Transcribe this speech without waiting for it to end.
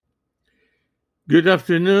Good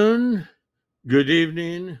afternoon, good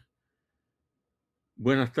evening,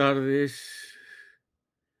 buenas tardes,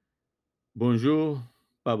 bonjour,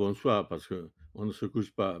 pas bonsoir parce qu'on ne se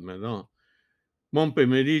couche pas maintenant. Buon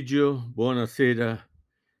pomeriggio, buonasera.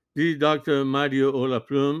 This is Dr. Mario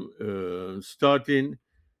Olaplum starting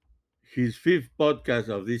his fifth podcast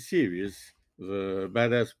of this series, the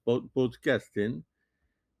Badass Podcasting.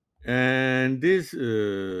 And this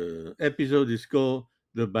episode is called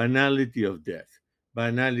The Banality of Death.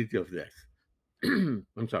 Banality of Death.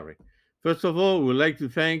 I'm sorry. First of all, we'd like to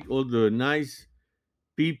thank all the nice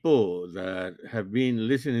people that have been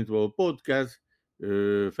listening to our podcast.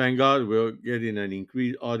 Thank God we're getting an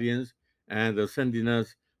increased audience and they're sending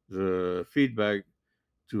us the feedback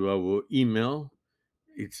to our email.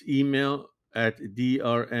 It's email at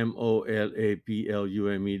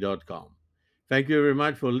drmolaplum.com. Thank you very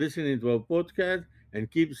much for listening to our podcast and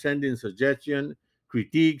keep sending suggestions,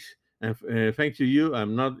 critiques, and thanks to you,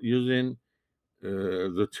 I'm not using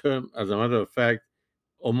the term, as a matter of fact,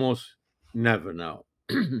 almost never now.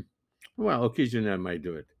 Well, occasionally I might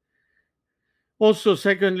do it. Also,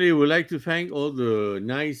 secondly, we'd like to thank all the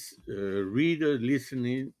nice readers,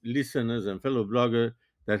 listeners, and fellow bloggers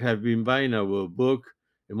that have been buying our book,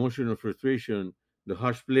 Emotional Frustration, The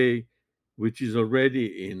Harsh Play, which is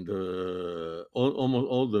already in almost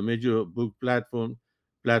all the major book platforms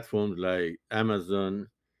like Amazon,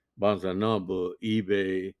 Barnes& and Noble,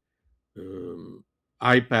 eBay, um,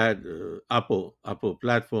 iPad, Apple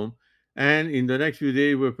platform, and in the next few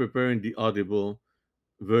days we're preparing the Audible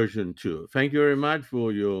version 2. Thank you very much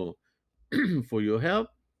for your for your help.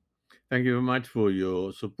 Thank you very much for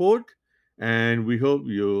your support, and we hope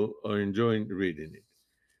you are enjoying reading it.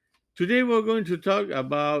 Today we're going to talk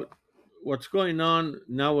about what's going on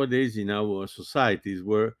nowadays in our societies,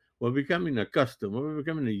 where we're becoming accustomed, we're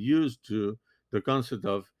becoming used to the concept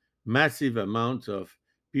of massive amounts of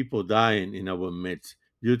people dying in our midst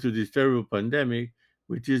due to this terrible pandemic,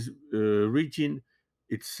 which is reaching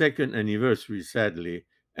its second anniversary, sadly,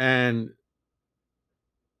 and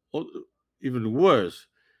al- even worse.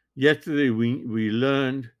 Yesterday, we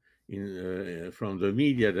learned from the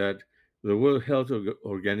media that the World Health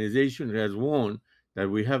Organization has warned that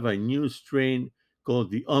we have a new strain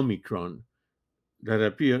called the Omicron that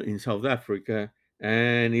appeared in South Africa,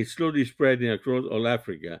 and it's slowly spreading across all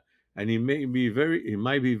Africa. And it might be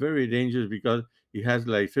very dangerous because it has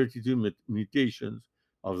like 32 mutations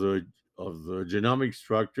of the genomic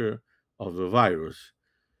structure of the virus.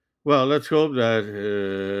 Well, let's hope that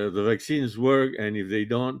the vaccines work, and if they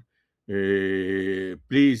don't,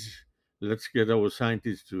 please let's get our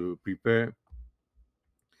scientists to prepare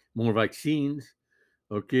more vaccines.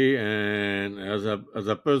 Okay, and as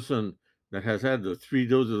a person that has had the three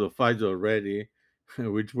doses of Pfizer already,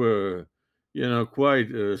 which were quite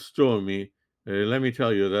stormy, let me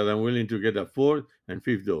tell you that I'm willing to get a fourth and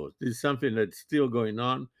fifth dose. This is something that's still going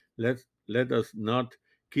on. Let us not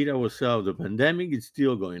kid ourselves. The pandemic is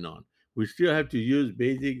still going on. We still have to use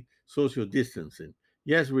basic social distancing.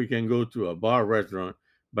 Yes, we can go to a bar, restaurant,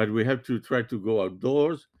 but we have to try to go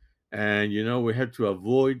outdoors, and we have to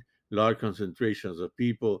avoid large concentrations of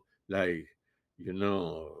people, like you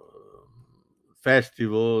know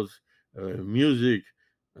festivals, music,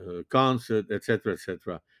 concert, etc.,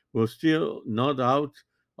 etc. We're still not out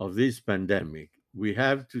of this pandemic. We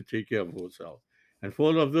have to take care of ourselves. And for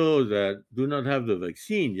all of those that do not have the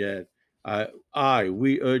vaccine yet,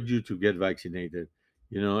 we urge you to get vaccinated.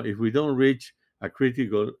 If we don't reach a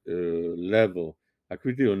critical level, a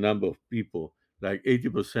critical number of people, like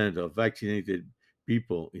 80% of vaccinated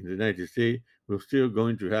people in the United States, we're still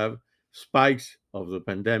going to have spikes of the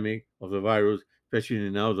pandemic, of the virus, especially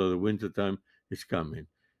now that the winter time is coming.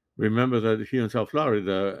 Remember that here in South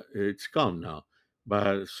Florida, it's calm now,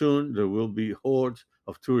 but soon there will be hordes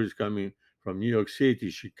of tourists coming from New York City,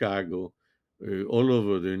 Chicago, all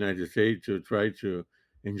over the United States to try to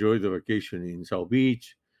enjoy the vacation in South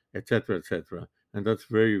Beach, etc., etc. And that's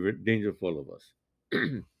very, very dangerous for all of us.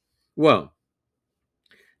 Well,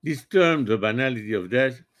 this term, the banality of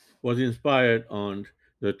death, was inspired on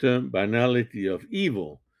the term banality of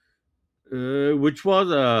evil, which was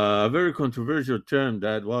a very controversial term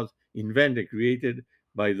that was invented, created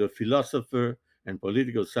by the philosopher and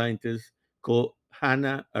political scientist called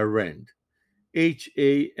Hannah Arendt.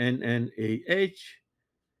 Hannah Arendt.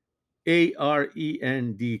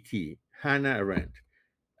 Hannah Arendt.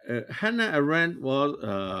 Hannah Arendt was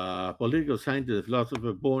a political scientist and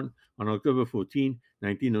philosopher born on October 14,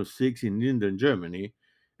 1906, in Linden, Germany,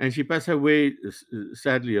 and she passed away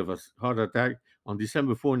sadly of a heart attack on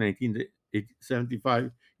December 4,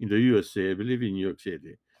 1975, in the USA, I believe in New York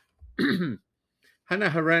City.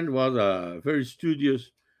 Hannah Arendt was a very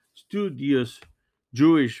studious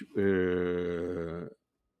Jewish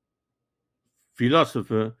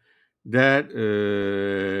philosopher that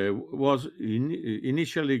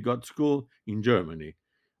initially got school in Germany.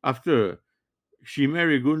 After she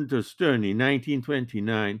married Gunther Stern in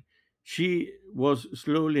 1929, she was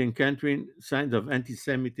slowly encountering signs of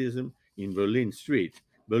anti-Semitism in Berlin streets.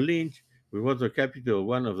 Berlin, which was the capital of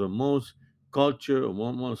one of the most cultured,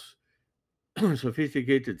 one most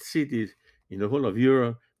sophisticated cities in the whole of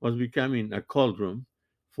Europe, was becoming a cauldron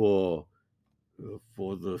for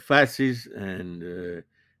the fascist and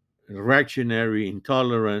reactionary,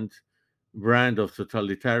 intolerant brand of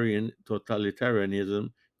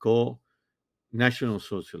totalitarianism called National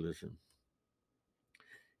Socialism.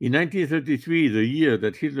 In 1933, the year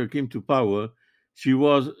that Hitler came to power, she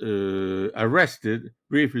was arrested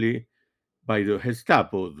briefly by the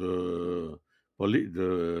Gestapo, the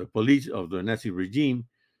police of the Nazi regime,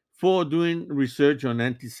 for doing research on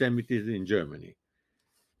anti Semitism in Germany.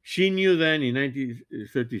 She knew then in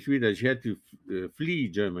 1933 that she had to flee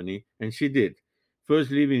Germany, and she did, first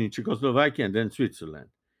living in Czechoslovakia and then Switzerland.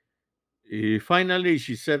 Finally,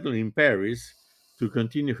 she settled in Paris to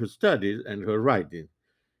continue her studies and her writing.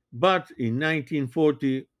 But in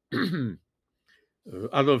 1940,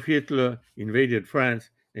 Adolf Hitler invaded France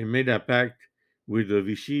and made a pact with the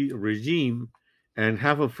Vichy regime, and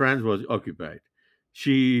half of France was occupied.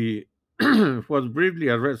 She was briefly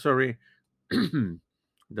arrested. Sorry, I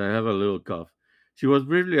have a little cough. She was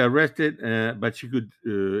briefly arrested, but she could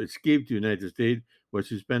escape to the United States, where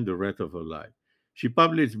she spent the rest of her life. She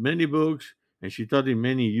published many books and she taught in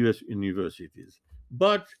many U.S. universities.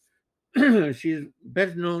 But she's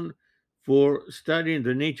best known for studying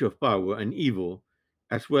the nature of power and evil,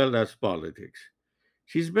 as well as politics.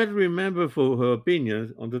 She's best remembered for her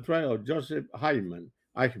opinions on the trial of Joseph Eichmann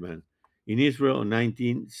in Israel in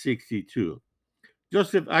 1962.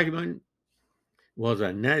 Joseph Eichmann was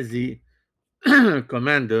a Nazi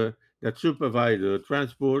commander that supervised the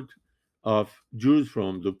transport of Jews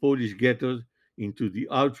from the Polish ghettos into the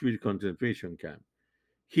Auschwitz concentration camp.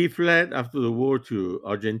 He fled after the war to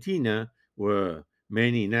Argentina, where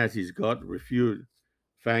many Nazis got refuge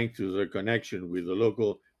thanks to the connection with the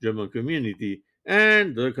local German community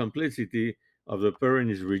and the complicity of the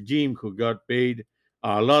Peronist regime, who got paid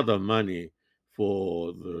a lot of money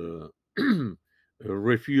for the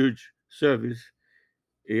refuge service.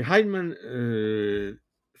 Heidemann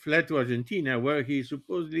fled to Argentina, where he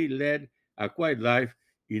supposedly led a quiet life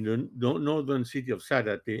in the northern city of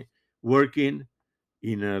Sadate, working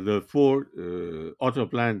in the Ford auto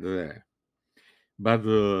plant there. But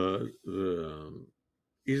the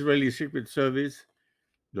Israeli Secret Service,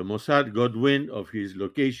 the Mossad, got wind of his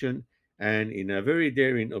location, and in a very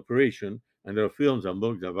daring operation, and there are films and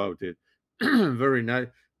books about it, very nice.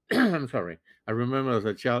 I'm sorry. I remember as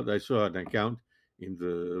a child I saw an account in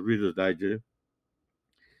the Reader's Digest.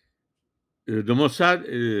 The Mossad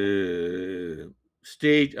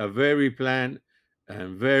staged a very planned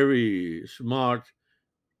and very smart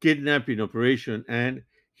kidnapping operation, and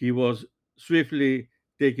he was swiftly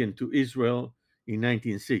taken to Israel in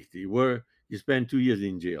 1960, where he spent 2 years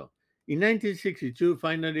in jail. In 1962,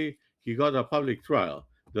 finally, he got a public trial,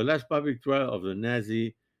 the last public trial of the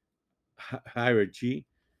Nazi hierarchy,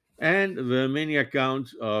 and the many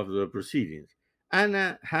accounts of the proceedings.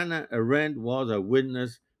 Hannah Arendt was a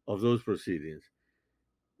witness of those proceedings.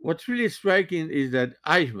 What's really striking is that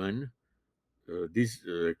Eichmann, this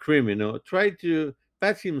criminal, tried to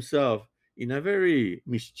pass himself in a very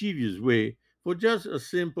mischievous way for just a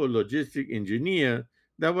simple logistic engineer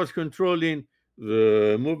that was controlling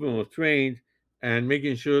the movement of trains and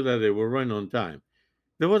making sure that they were run on time.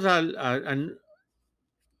 There was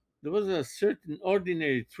there was a certain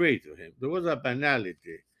ordinary trait to him. There was a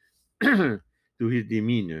banality to his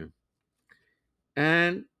demeanor.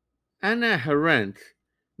 And Anna Arendt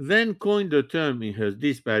then coined the term in her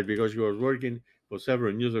dispatch because she was working for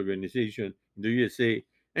several news organizations in the USA,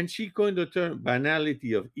 and she coined the term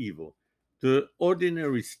banality of evil, the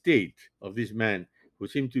ordinary state of this man who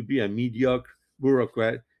seemed to be a mediocre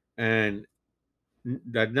bureaucrat and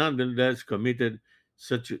that nonetheless committed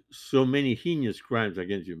so many heinous crimes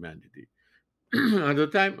against humanity. At the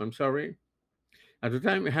time, I'm sorry, at the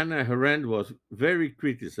time, Hannah Arendt was very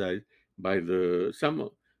criticized by the some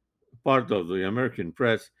part of the American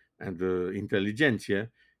press and the intelligentsia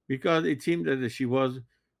because it seemed that she was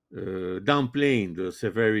downplaying the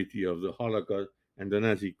severity of the Holocaust and the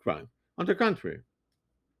Nazi crime. On the contrary,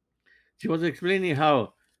 she was explaining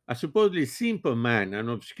how a supposedly simple man, an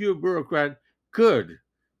obscure bureaucrat, could,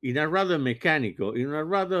 in a rather mechanical, in a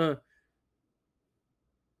rather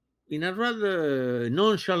in a rather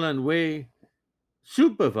nonchalant way,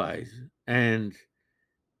 supervise and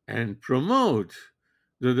promote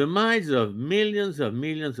the demise of millions of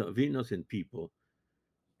innocent people.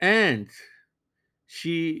 And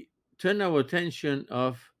she turned our attention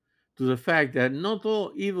off to the fact that not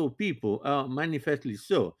all evil people are manifestly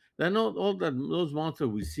so. They're not all that those monsters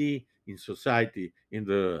we see in society, in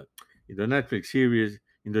the Netflix series,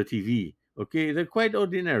 in the TV. Okay, they're quite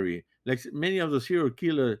ordinary. Like many of the serial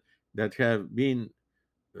killers that have been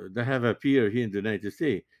that have appeared here in the United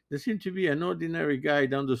States. There seemed to be an ordinary guy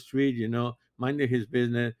down the street, minding his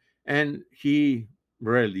business, and he,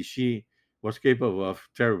 rarely she, was capable of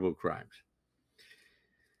terrible crimes.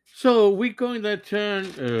 So we coined that term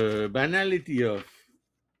banality of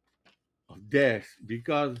death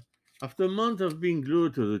because after months of being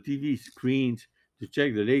glued to the TV screens to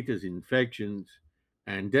check the latest infections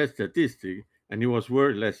and death statistics, and it was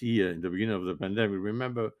worse last year in the beginning of the pandemic.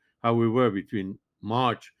 Remember how we were between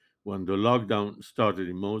March, when the lockdown started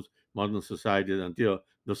in most modern societies, until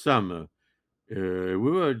the summer. We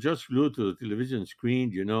were just glued to the television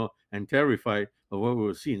screen, and terrified of what we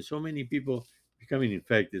were seeing. So many people becoming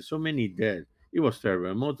infected, so many dead. It was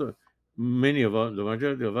terrible. Many of us, the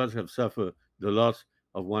majority of us, have suffered the loss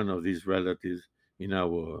of one of these relatives in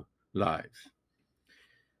our lives.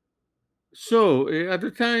 So at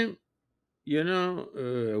the time, we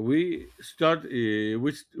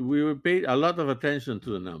paid a lot of attention to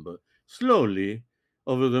the number. Slowly,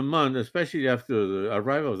 over the month, especially after the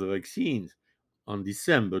arrival of the vaccines on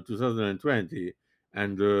December 2020,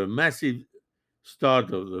 and the massive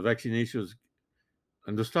start of the vaccinations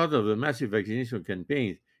and the start of the massive vaccination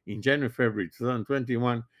campaigns in January, February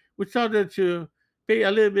 2021, we started to pay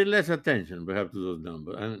a little bit less attention, perhaps, to those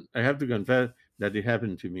numbers. And I have to confess that it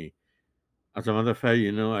happened to me. As a matter of fact,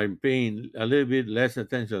 I'm paying a little bit less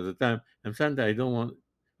attention at the time. And sometimes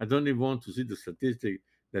I don't even want to see the statistic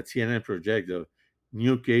that CNN projects of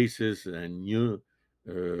new cases and new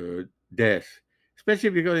uh, deaths, especially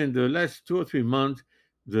because in the last 2 or 3 months,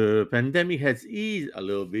 the pandemic has eased a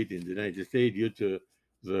little bit in the United States due to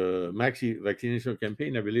the maxi vaccination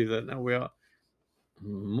campaign. I believe that now we are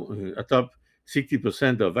atop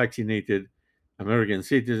 60% of vaccinated American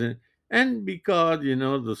citizens, and because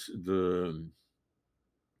the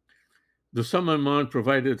summer month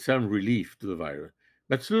provided some relief to the virus.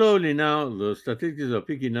 But slowly now, the statistics are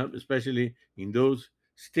picking up, especially in those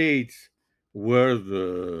states where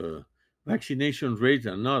the vaccination rates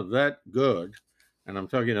are not that good. And I'm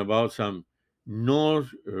talking about some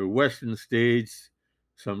northwestern states,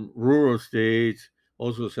 some rural states,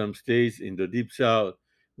 also some states in the deep south,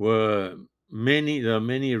 where there are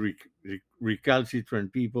many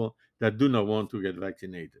recalcitrant people that do not want to get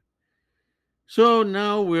vaccinated. So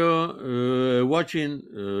now we're watching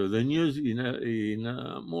the news in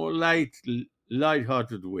a more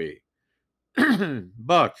light-hearted way.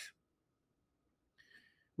 But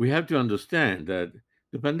we have to understand that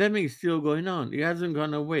the pandemic is still going on. It hasn't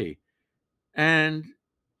gone away. And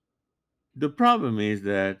the problem is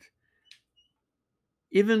that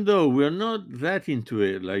even though we're not that into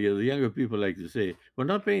it, like the younger people like to say, we're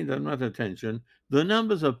not paying that much attention, the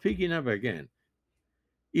numbers are picking up again.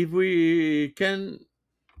 If we can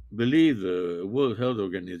believe the World Health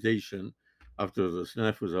Organization, after the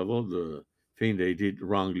snafus of all the things they did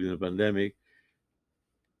wrongly in the pandemic,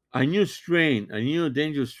 a new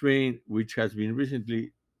dangerous strain, which has been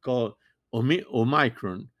recently called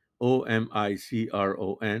Omicron,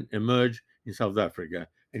 Omicron, emerged in South Africa.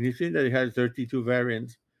 And you see that it has 32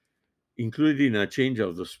 variants, including a change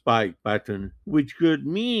of the spike pattern, which could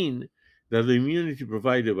mean that the immunity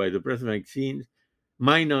provided by the present vaccines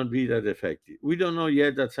might not be that effective. We don't know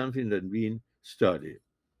yet. That's something that's being studied.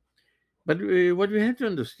 But what we have to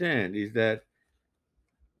understand is that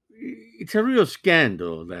it's a real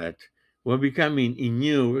scandal that we're becoming a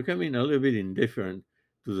little bit indifferent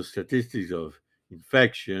to the statistics of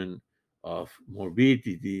infection, of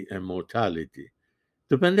morbidity, and mortality.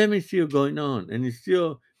 The pandemic is still going on, and it's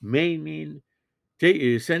still maiming,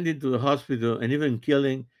 sending to the hospital, and even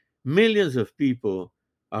killing millions of people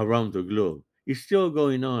around the globe. It's still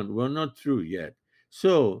going on. We're not through yet.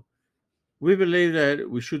 So we believe that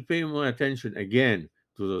we should pay more attention again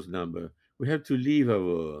to those numbers. We have to leave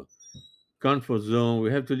our comfort zone.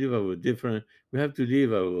 We have to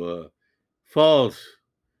leave our false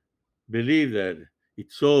belief that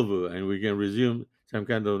it's over and we can resume some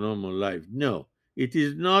kind of normal life. No, it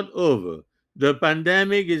is not over. The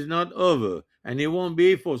pandemic is not over, and it won't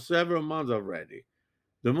be for several months already.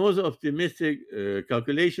 The most optimistic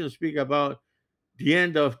calculations speak about the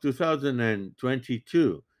end of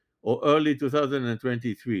 2022 or early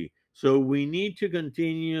 2023. So we need to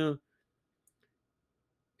continue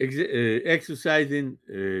exercising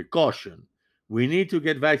caution. We need to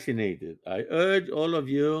get vaccinated. I urge all of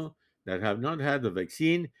you that have not had the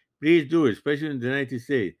vaccine, please do it, especially in the United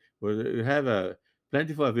States, where you have a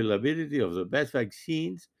plentiful availability of the best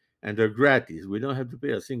vaccines and they're gratis. We don't have to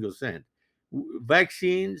pay a single cent.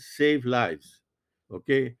 Vaccines save lives.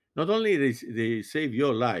 Okay, not only they save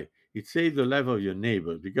your life, it saves the life of your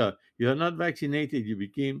neighbors because you are not vaccinated, you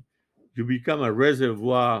become a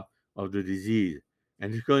reservoir of the disease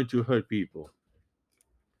and it's going to hurt people.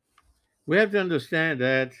 We have to understand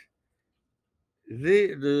that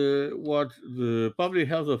what the public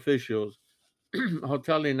health officials are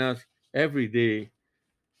telling us every day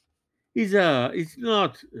is it's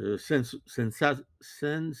not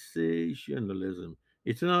sensationalism.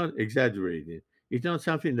 It's not exaggerating. It's not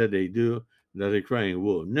something that they do that they're crying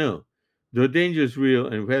wolf. No, the danger is real,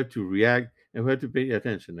 and we have to react and we have to pay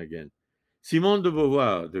attention again. Simone de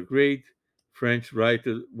Beauvoir, the great French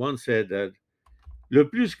writer, once said that le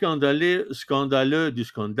plus scandaleux du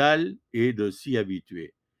scandale est de s'y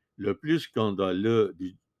habituer. Le plus scandaleux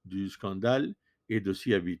du scandale est de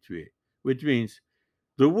s'y habituer. Which means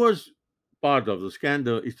the worst part of the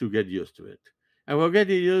scandal is to get used to it. And we're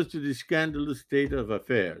getting used to this scandalous state of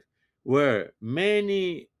affairs where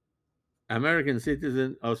many American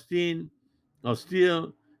citizens are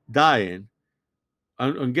still dying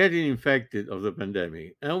on getting infected of the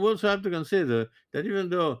pandemic. And we also have to consider that even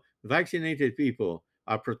though vaccinated people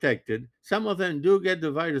are protected, some of them do get the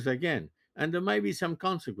virus again, and there might be some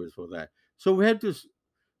consequence for that. So we have to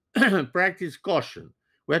practice caution.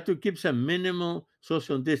 We have to keep some minimal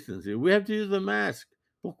social distancing. We have to use the mask.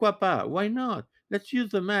 Pourquoi pas? Why not? Let's use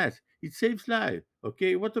the mask. It saves life.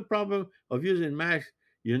 Okay, what's the problem of using masks?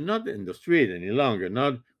 You're not in the street any longer,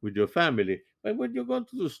 not with your family, but when you go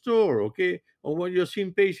to the store, okay, or when you're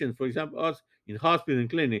seeing patients, for example, us in hospital and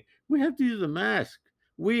clinic, we have to use the mask.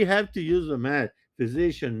 We have to use the mask.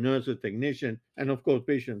 Physician, nurse, technician, and of course,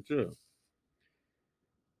 patient too.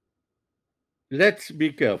 Let's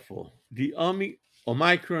be careful. The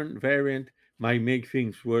Omicron variant might make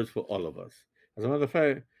things worse for all of us. As a matter of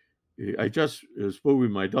fact, I just spoke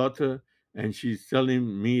with my daughter, and she's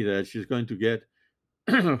telling me that she's going to get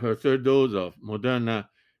her third dose of Moderna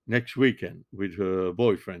next weekend with her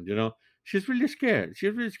boyfriend. She's really scared.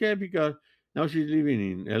 She's really scared because now she's living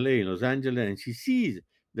in LA, in Los Angeles, and she sees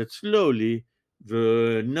that slowly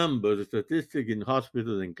the numbers, the statistics in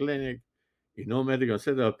hospitals and clinics medical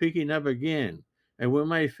centers are picking up again, and we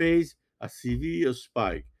might face a severe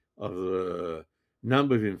spike of the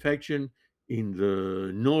number of infection in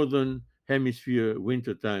the northern hemisphere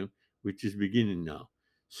wintertime, which is beginning now.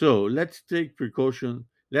 So let's take precaution.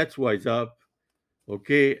 Let's wise up,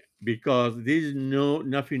 okay? Because there's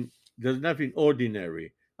nothing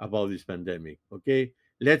ordinary about this pandemic, okay?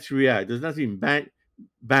 Let's react. There's nothing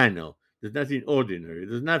banal. There's nothing ordinary.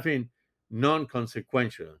 There's nothing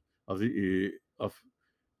non-consequential of the of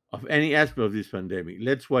any aspect of this pandemic.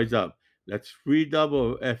 Let's wise up. Let's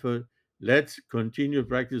redouble our effort. Let's continue to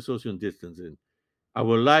practice social distancing.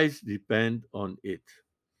 Our lives depend on it.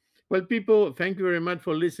 Well, people, thank you very much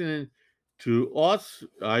for listening to us.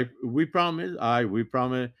 We promise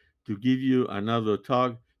to give you another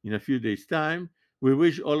talk in a few days' time. We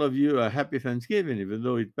wish all of you a happy Thanksgiving, even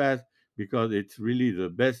though it passed, because it's really the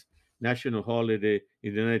best national holiday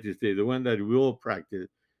in the United States, the one that we all practice,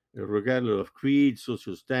 regardless of creed,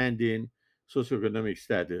 social standing, socioeconomic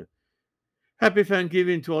status. Happy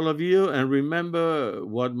Thanksgiving to all of you, and remember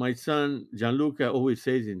what my son Gianluca always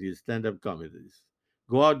says in his stand-up comedies: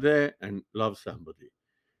 go out there and love somebody.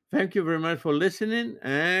 Thank you very much for listening,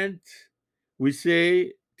 and we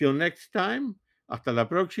say till next time. Hasta la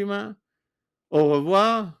próxima. Au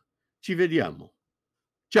revoir. Ci vediamo.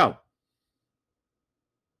 Ciao.